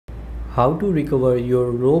How to recover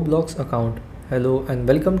your Roblox account. Hello and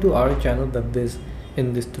welcome to our channel Whizz.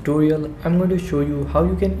 In this tutorial, I'm going to show you how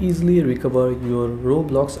you can easily recover your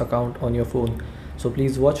Roblox account on your phone. So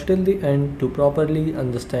please watch till the end to properly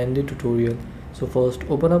understand the tutorial. So first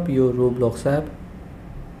open up your Roblox app.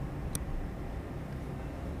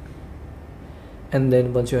 And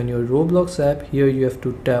then once you're on your Roblox app, here you have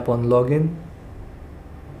to tap on login.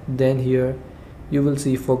 Then here you will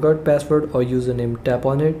see forgot password or username, tap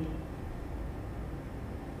on it.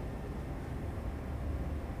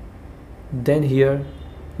 Then here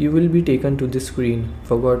you will be taken to this screen,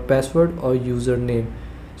 forgot password or username.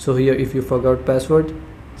 So here if you forgot password,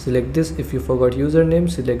 select this. If you forgot username,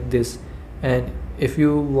 select this. And if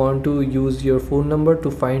you want to use your phone number to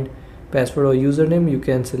find password or username, you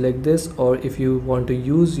can select this. Or if you want to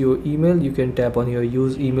use your email, you can tap on here,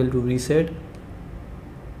 use email to reset.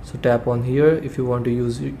 So tap on here if you want to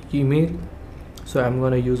use email. So I'm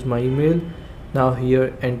gonna use my email. Now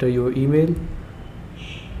here enter your email.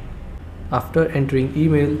 After entering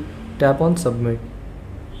email, tap on submit.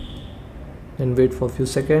 Then wait for a few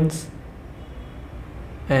seconds.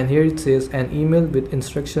 And here it says an email with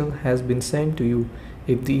instruction has been sent to you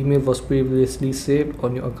if the email was previously saved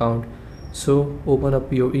on your account. So open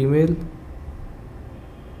up your email.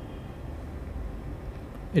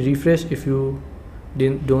 Refresh if you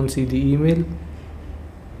don't see the email.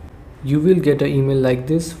 You will get an email like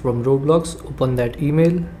this from Roblox. Open that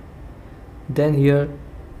email. Then here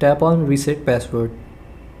tap on reset password.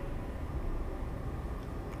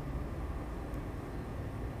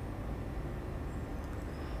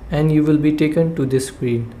 And you will be taken to this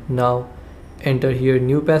screen. Now enter here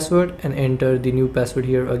new password and enter the new password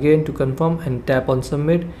here again to confirm and tap on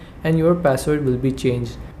submit, and your password will be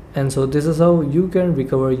changed. And so this is how you can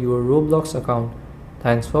recover your Roblox account.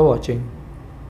 Thanks for watching.